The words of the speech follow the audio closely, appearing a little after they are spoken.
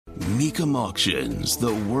Mecum Auctions,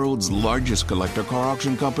 the world's largest collector car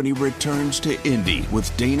auction company, returns to Indy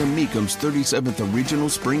with Dana Mecum's 37th Regional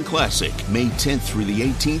Spring Classic, May 10th through the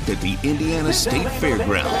 18th at the Indiana State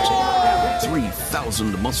Fairgrounds.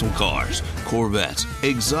 3,000 muscle cars, Corvettes,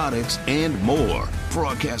 exotics, and more.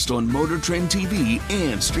 Broadcast on Motor Trend TV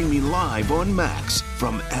and streaming live on Max.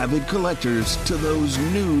 From avid collectors to those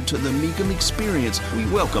new to the Mecum experience, we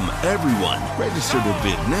welcome everyone. Register to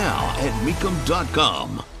bid now at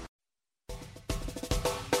Mecum.com.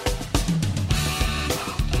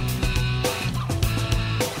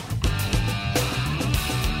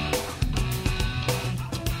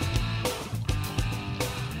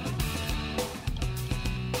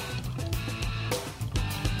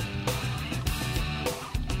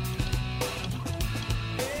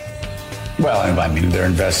 Well, I mean, their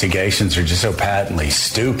investigations are just so patently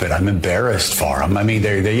stupid. I'm embarrassed for them. I mean,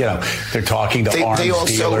 they're talking to arms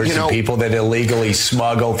dealers and people that illegally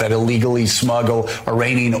smuggle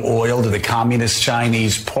Iranian oil to the Communist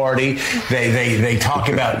Chinese Party. They talk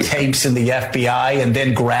about tapes in the FBI, and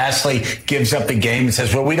then Grassley gives up the game and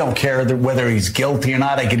says, well, we don't care whether he's guilty or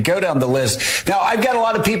not. I could go down the list. Now, I've got a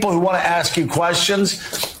lot of people who want to ask you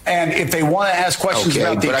questions. And if they want to ask questions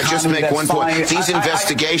about the economy, I just make one point. Fine. These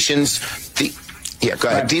investigations, go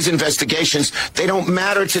ahead. These investigations, they don't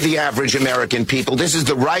matter to the average American people. This is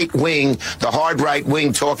the right wing, the hard right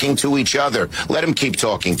wing, talking to each other. Let them keep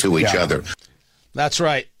talking to each other. That's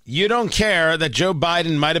right. You don't care that Joe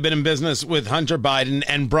Biden might have been in business with Hunter Biden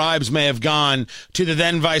and bribes may have gone to the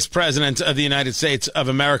then vice president of the United States of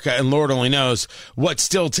America, and Lord only knows what's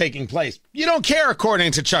still taking place. You don't care,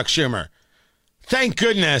 according to Chuck Schumer. Thank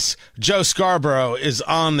goodness Joe Scarborough is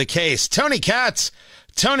on the case. Tony Katz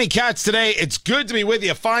today. It's good to be with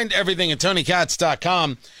you. Find everything at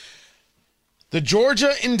TonyKatz.com. The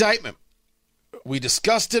Georgia indictment. We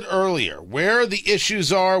discussed it earlier, where the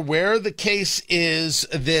issues are, where the case is,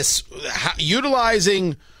 this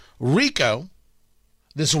utilizing RICO,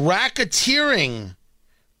 this racketeering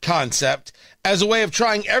concept, as a way of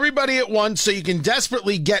trying everybody at once so you can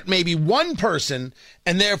desperately get maybe one person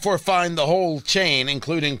and therefore find the whole chain,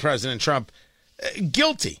 including President Trump,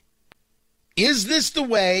 guilty. Is this the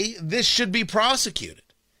way this should be prosecuted?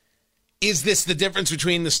 Is this the difference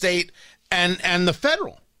between the state and the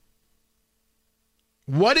federal?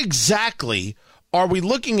 What exactly are we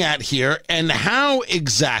looking at here, and how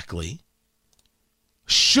exactly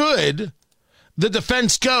should the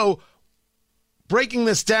defense go? Breaking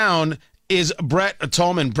this down is Brett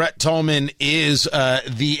Tollman. Brett Tollman is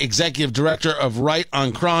the executive director of Right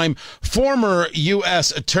on Crime, former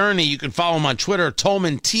U.S. attorney. You can follow him on Twitter,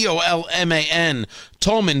 Tollman, T-O-L-M-A-N.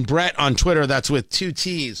 Tollman, Brett on Twitter. That's with 2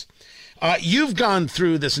 T's. You've gone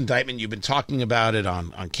through this indictment. You've been talking about it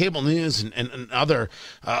on cable news and other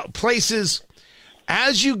places.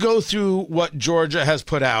 As you go through what Georgia has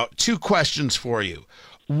put out, 2 questions for you.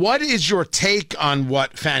 What is your take on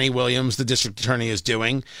what Fannie Williams, the district attorney, is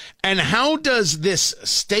doing? And how does this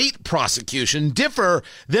state prosecution differ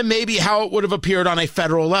than maybe how it would have appeared on a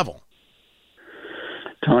federal level?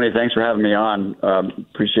 Tony, thanks for having me on.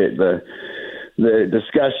 Appreciate the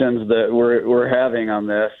discussions that we're having on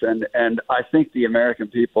this. And I think the American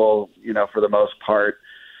people, for the most part,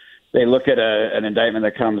 they look at an indictment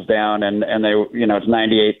that comes down and they, it's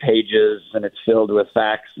 98 pages and it's filled with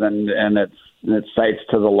facts and it cites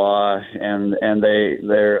to the law, and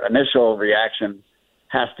their initial reaction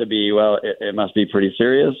has to be, well, it must be pretty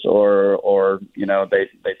serious, or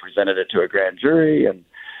they presented it to a grand jury.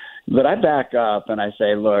 But I back up and I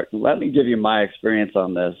say, look, let me give you my experience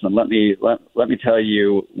on this, and let me tell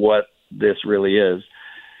you what this really is.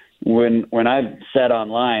 When I've said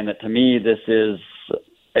online that to me this is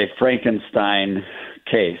a Frankenstein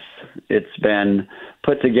case, it's been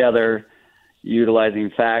put together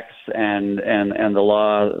utilizing facts and the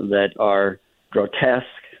law that are grotesque.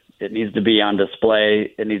 It needs to be on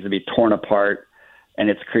display. It needs to be torn apart, and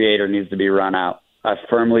its creator needs to be run out. I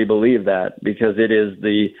firmly believe that, because it is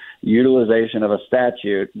the utilization of a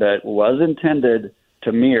statute that was intended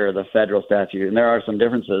to mirror the federal statute. And there are some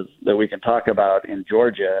differences that we can talk about in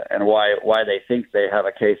Georgia and why they think they have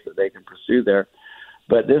a case that they can pursue there.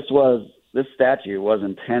 But this statute was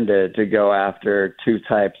intended to go after 2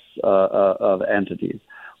 types of entities.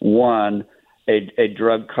 One, a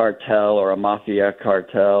drug cartel or a mafia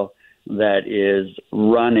cartel that is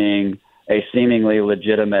running a seemingly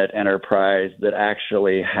legitimate enterprise that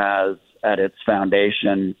actually has at its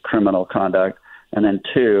foundation criminal conduct. And then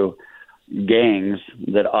 2, gangs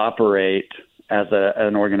that operate as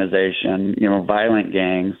an organization, violent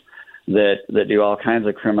gangs that do all kinds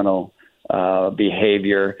of criminal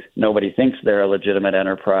behavior. Nobody thinks they're a legitimate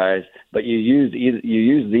enterprise, but you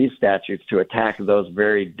use these statutes to attack those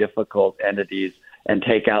very difficult entities and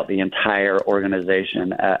take out the entire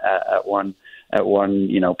organization at one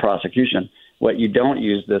prosecution. What you don't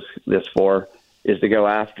use this for is to go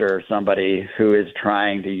after somebody who is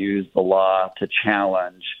trying to use the law to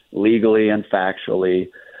challenge legally and factually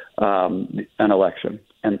an election,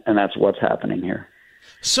 and that's what's happening here.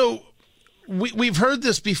 So we've heard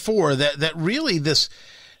this before, that really this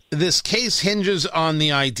case hinges on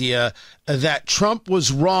the idea that Trump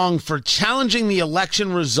was wrong for challenging the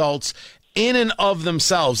election results in and of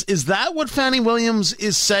themselves. Is that what Fannie Williams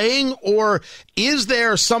is saying, or is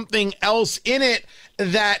there something else in it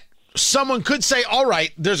that someone could say, all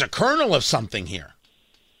right, there's a kernel of something here?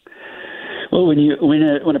 Well,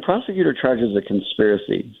 when a prosecutor charges a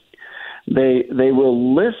conspiracy, they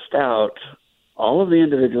will list out all of the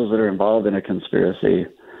individuals that are involved in a conspiracy,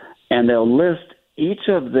 and they'll list each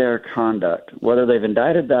of their conduct, whether they've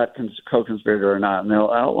indicted that co-conspirator or not, and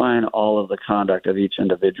they'll outline all of the conduct of each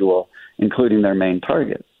individual, including their main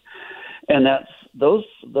target. And that's those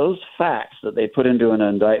facts that they put into an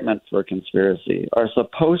indictment for conspiracy are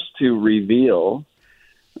supposed to reveal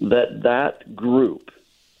that group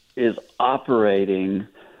is operating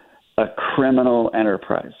a criminal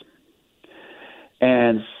enterprise.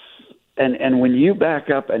 And when you back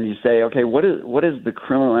up and you say, okay, what is the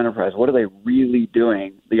criminal enterprise? What are they really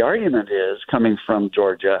doing? The argument is coming from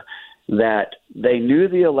Georgia that they knew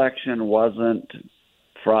the election wasn't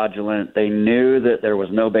fraudulent. They knew that there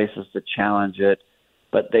was no basis to challenge it,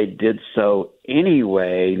 but they did so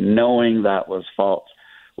anyway, knowing that was false.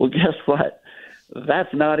 Well, guess what?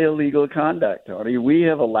 That's not illegal conduct, Tony. We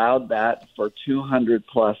have allowed that for 200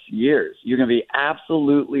 plus years. You can be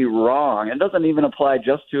absolutely wrong. It doesn't even apply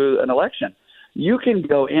just to an election. You can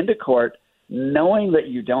go into court knowing that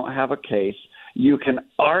you don't have a case. You can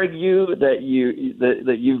argue that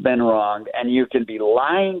you've been wronged, and you can be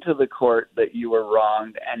lying to the court that you were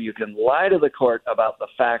wronged, and you can lie to the court about the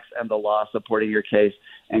facts and the law supporting your case.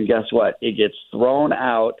 And guess what? It gets thrown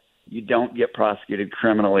out. You don't get prosecuted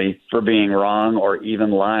criminally for being wrong or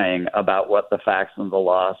even lying about what the facts and the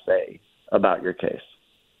law say about your case.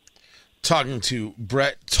 Talking to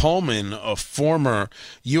Brett Tollman, a former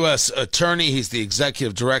U.S. attorney. He's the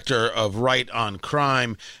executive director of Right on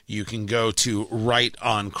Crime. You can go to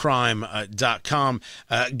rightoncrime.com,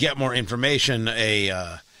 get more information,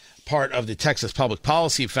 a part of the Texas Public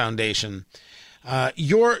Policy Foundation.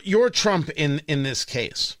 You're Trump in this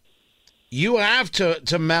case. You have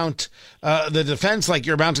to mount the defense like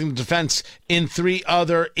you're mounting the defense in 3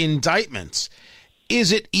 other indictments.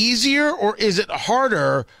 Is it easier or is it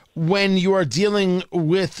harder when you are dealing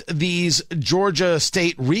with these Georgia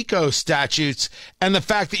state RICO statutes and the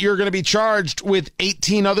fact that you're going to be charged with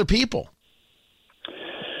 18 other people?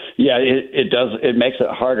 Yeah, it does. It makes it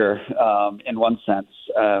harder in one sense,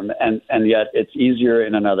 and yet it's easier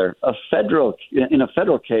in another. In a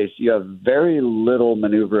federal case, you have very little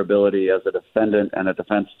maneuverability as a defendant and a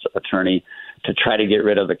defense attorney to try to get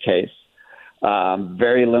rid of the case.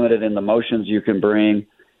 Very limited in the motions you can bring.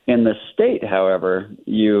 In the state, however,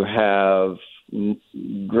 you have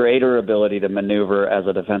greater ability to maneuver as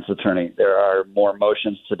a defense attorney. There are more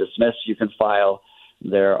motions to dismiss you can file.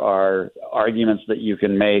 There are arguments that you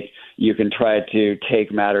can make. You can try to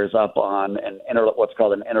take matters up on what's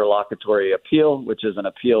called an interlocutory appeal, which is an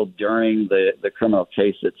appeal during the criminal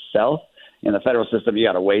case itself. In the federal system, you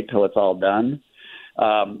got to wait till it's all done.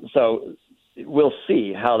 So we'll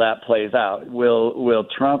see how that plays out. Will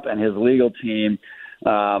Trump and his legal team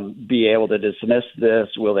be able to dismiss this?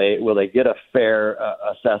 Will they get a fair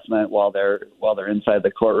assessment while they're inside the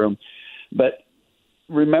courtroom? But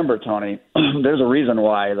remember, Tony, there's a reason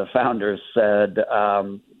why the founders said,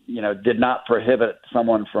 did not prohibit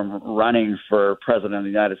someone from running for president of the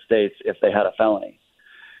United States if they had a felony.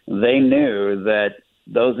 They knew that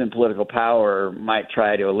those in political power might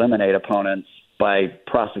try to eliminate opponents by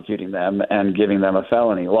prosecuting them and giving them a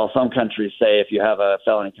felony. While some countries say if you have a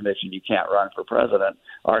felony conviction, you can't run for president,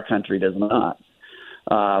 our country does not.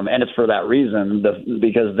 And it's for that reason,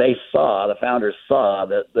 because the founders saw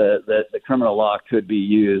that the criminal law could be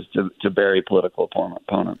used to bury political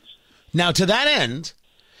opponents. Now, to that end,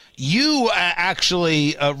 you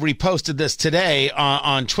actually reposted this today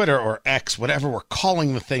on Twitter or X, whatever we're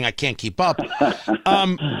calling the thing. I can't keep up.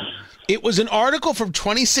 It was an article from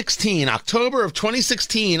 2016, October of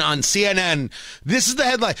 2016 on CNN. This is the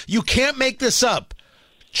headline. You can't make this up.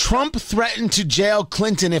 Trump threatened to jail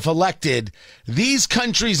Clinton if elected. These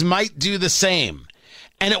countries might do the same.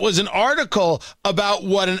 And it was an article about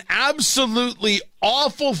what an absolutely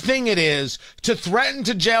awful thing it is to threaten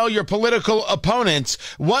to jail your political opponents.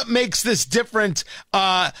 What makes this different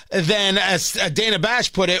than, as Dana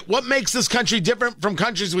Bash put it, what makes this country different from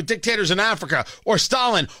countries with dictators in Africa or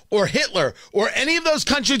Stalin or Hitler or any of those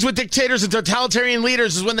countries with dictators and totalitarian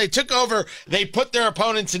leaders is when they took over, they put their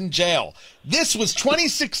opponents in jail. This was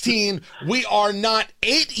 2016. We are not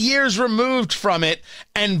 8 years removed from it.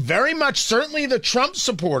 And very much, certainly the Trump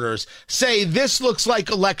supporters say this looks like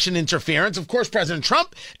election interference. Of course, President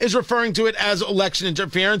Trump is referring to it as election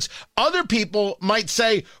interference. Other people might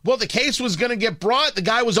say, well, the case was going to get brought. The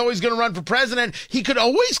guy was always going to run for president. He could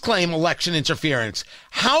always claim election interference.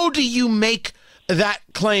 How do you make that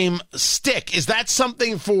claim stick? Is that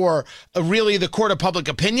something for really the court of public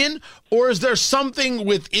opinion, or is there something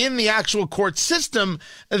within the actual court system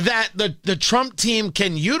that the Trump team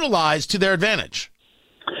can utilize to their advantage?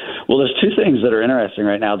 Well, there's two things that are interesting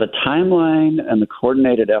right now. The timeline and the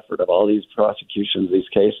coordinated effort of all these prosecutions, these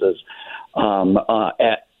cases,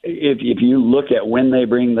 if you look at when they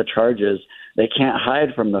bring the charges, they can't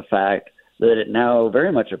hide from the fact that it now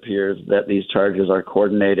very much appears that these charges are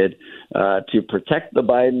coordinated to protect the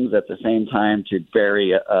Bidens at the same time to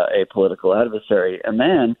bury a political adversary. And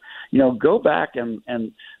then, go back and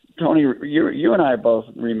Tony, you and I both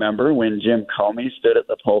remember when Jim Comey stood at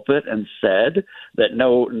the pulpit and said that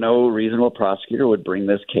no reasonable prosecutor would bring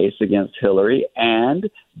this case against Hillary, and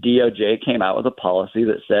DOJ came out with a policy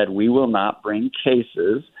that said we will not bring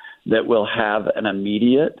cases that will have an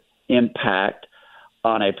immediate impact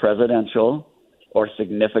on a presidential or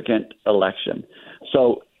significant election.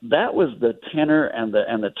 So that was the tenor and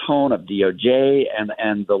the tone of DOJ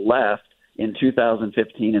and the left in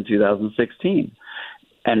 2015 and 2016.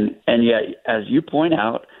 And yet, as you point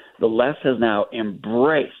out, the left has now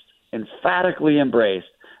emphatically embraced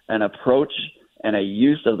an approach and a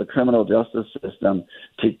use of the criminal justice system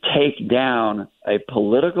to take down a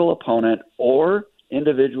political opponent or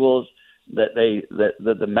individuals that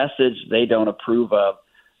the message they don't approve of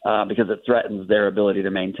because it threatens their ability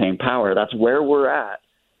to maintain power. That's where we're at.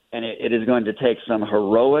 And it is going to take some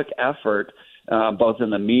heroic effort, both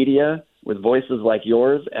in the media, with voices like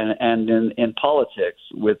yours, and in politics,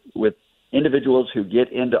 with individuals who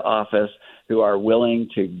get into office who are willing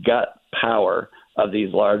to gut power of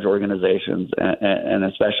these large organizations, and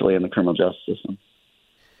especially in the criminal justice system.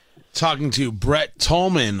 Talking to Brett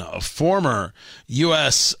Tollman, a former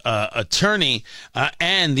U.S. attorney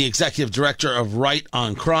and the executive director of Right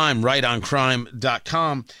on Crime,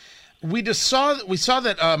 rightoncrime.com. We saw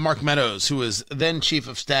that Mark Meadows, who was then chief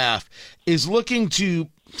of staff, is looking to,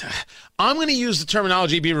 I'm going to use the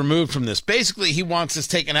terminology, be removed from this. Basically, he wants this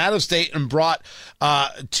taken out of state and brought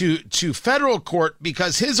to federal court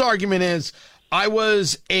because his argument is, I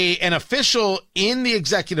was an official in the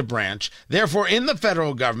executive branch, therefore in the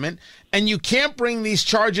federal government, and you can't bring these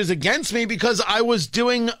charges against me because I was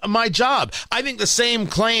doing my job. I think the same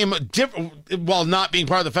claim, while not being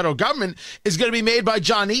part of the federal government, is going to be made by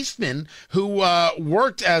John Eastman, who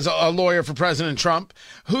worked as a lawyer for President Trump,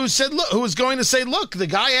 who was going to say, look, the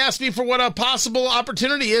guy asked me for what a possible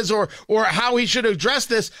opportunity is or how he should address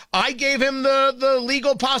this. I gave him the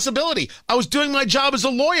legal possibility. I was doing my job as a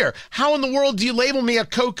lawyer. How in the world do you label me a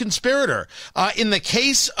co-conspirator? In the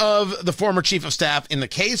case of the former chief of staff, in the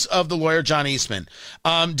case of the lawyer John Eastman,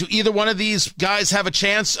 do either one of these guys have a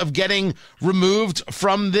chance of getting removed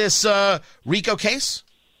from this RICO case?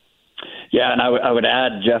 Yeah, and I would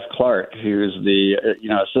add Jeff Clark, who's the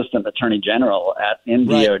assistant attorney general in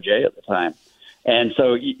DOJ at the time. And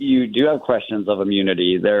so you do have questions of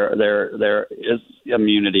immunity. There is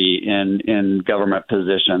immunity in government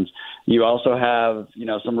positions. You also have,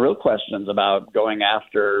 some real questions about going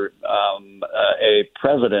after a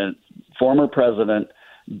former president,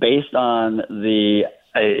 based on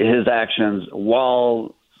his actions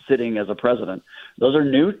while sitting as a president. Those are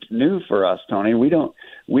new for us, Tony. We don't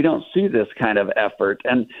see this kind of effort,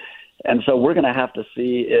 and so we're going to have to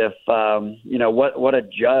see if what a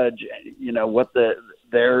judge, what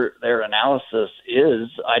their analysis is.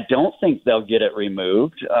 I don't think they'll get it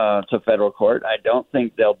removed to federal court. I don't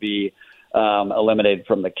think they'll be eliminated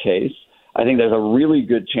from the case. I think there's a really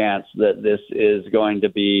good chance that this is going to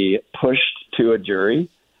be pushed to a jury,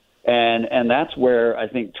 and that's where I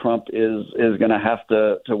think Trump is going to have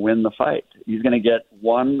to win the fight. He's going to get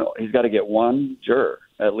He's got to get one juror,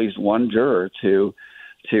 at least one juror, to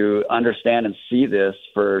understand and see this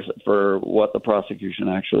for what the prosecution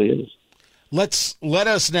actually is. Let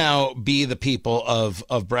us now be the people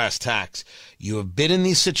of brass tacks. You have been in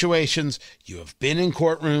these situations. You have been in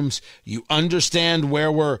courtrooms. You understand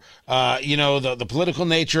where we're, the political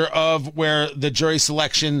nature of where the jury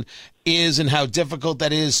selection is and how difficult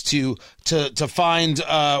that is to find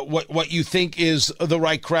what you think is the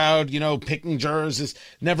right crowd. Picking jurors is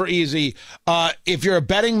never easy. If you're a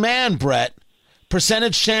betting man, Brett,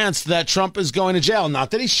 percentage chance that Trump is going to jail.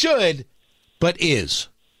 Not that he should, but is.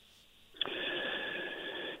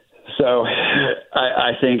 So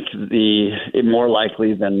I think more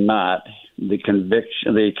likely than not, the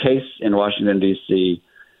case in Washington, D.C.,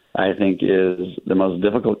 I think is the most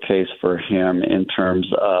difficult case for him in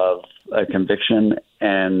terms of a conviction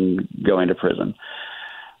and going to prison.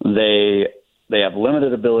 They have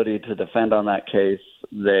limited ability to defend on that case.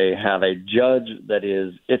 They have a judge that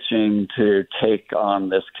is itching to take on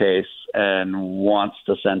this case and wants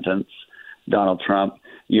to sentence Donald Trump.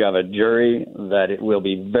 You have a jury that it will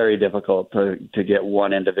be very difficult to get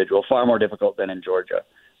one individual, far more difficult than in Georgia,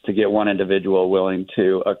 to get one individual willing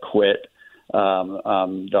to acquit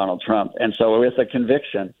Donald Trump. And so with a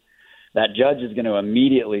conviction, that judge is going to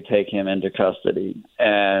immediately take him into custody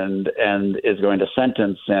and is going to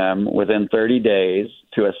sentence him within 30 days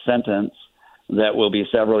to a sentence that will be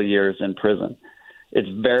several years in prison. It's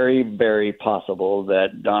very, very possible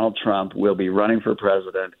that Donald Trump will be running for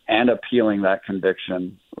president and appealing that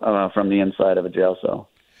conviction from the inside of a jail cell.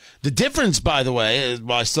 The difference, by the way,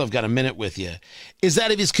 while I still have got a minute with you, is that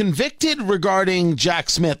if he's convicted regarding Jack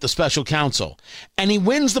Smith, the special counsel, and he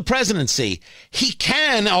wins the presidency, he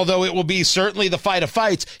can, although it will be certainly the fight of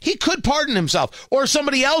fights, he could pardon himself. Or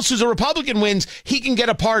somebody else who's a Republican wins, he can get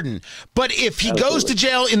a pardon. But if he goes to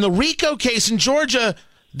jail in the RICO case in Georgia,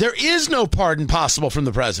 there is no pardon possible from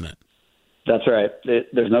the president. That's right.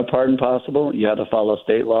 There's no pardon possible. You have to follow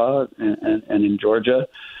state law. And in Georgia,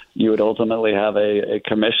 you would ultimately have a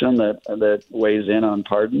commission that weighs in on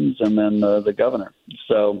pardons and then the governor.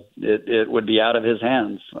 So it would be out of his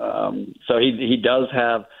hands. So he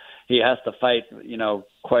has to fight,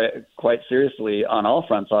 quite seriously on all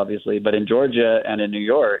fronts, obviously. But in Georgia and in New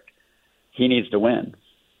York, he needs to win.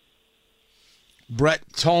 Brett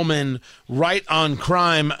Tollman,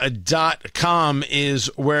 rightoncrime.com is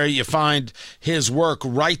where you find his work,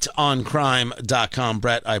 rightoncrime.com.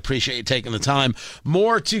 Brett, I appreciate you taking the time.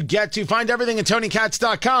 More to get to. Find everything at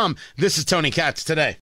TonyKatz.com. This is Tony Katz Today.